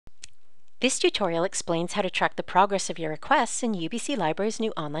This tutorial explains how to track the progress of your requests in UBC Library's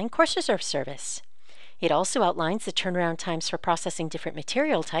new online course reserve service. It also outlines the turnaround times for processing different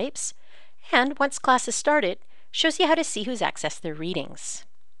material types, and once class is started, shows you how to see who's accessed their readings.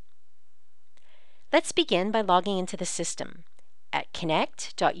 Let's begin by logging into the system at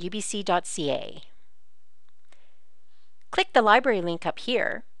connect.ubc.ca. Click the library link up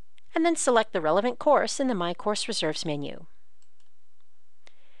here, and then select the relevant course in the My Course Reserves menu.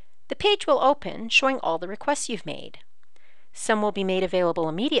 The page will open showing all the requests you've made. Some will be made available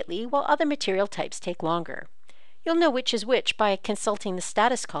immediately, while other material types take longer. You'll know which is which by consulting the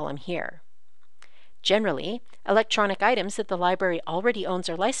status column here. Generally, electronic items that the library already owns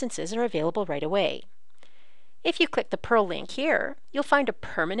or licenses are available right away. If you click the Pearl link here, you'll find a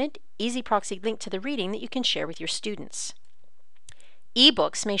permanent, easy proxy link to the reading that you can share with your students.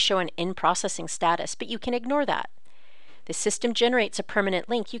 E-books may show an in-processing status, but you can ignore that. The system generates a permanent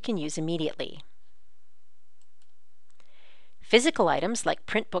link you can use immediately. Physical items like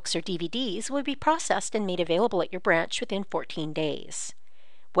print books or DVDs will be processed and made available at your branch within 14 days.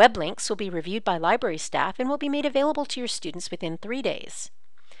 Web links will be reviewed by library staff and will be made available to your students within 3 days.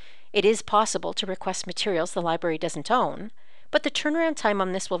 It is possible to request materials the library doesn't own, but the turnaround time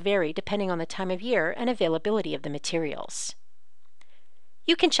on this will vary depending on the time of year and availability of the materials.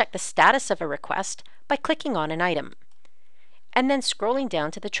 You can check the status of a request by clicking on an item, and then scrolling down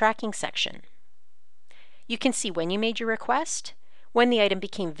to the tracking section. You can see when you made your request, when the item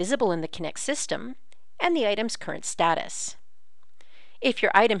became visible in the Connect system, and the item's current status. If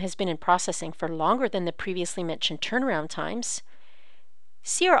your item has been in processing for longer than the previously mentioned turnaround times,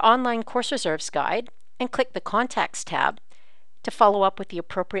 see our online course reserves guide and click the Contacts tab to follow up with the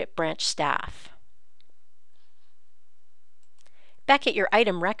appropriate branch staff. Back at your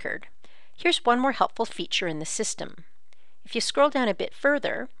item record, here's one more helpful feature in the system. If you scroll down a bit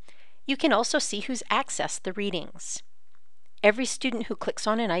further, you can also see who's accessed the readings. Every student who clicks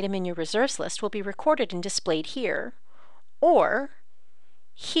on an item in your reserves list will be recorded and displayed here, or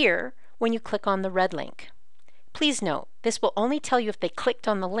here when you click on the red link. Please note, this will only tell you if they clicked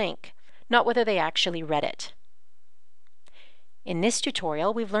on the link, not whether they actually read it. In this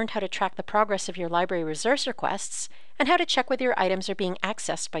tutorial, we've learned how to track the progress of your library reserves requests and how to check whether your items are being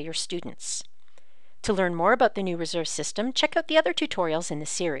accessed by your students. To learn more about the new reserve system, check out the other tutorials in the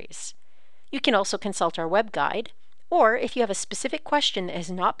series. You can also consult our web guide, or if you have a specific question that has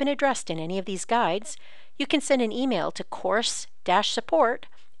not been addressed in any of these guides, you can send an email to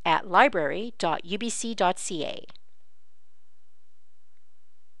course-support@library.ubc.ca.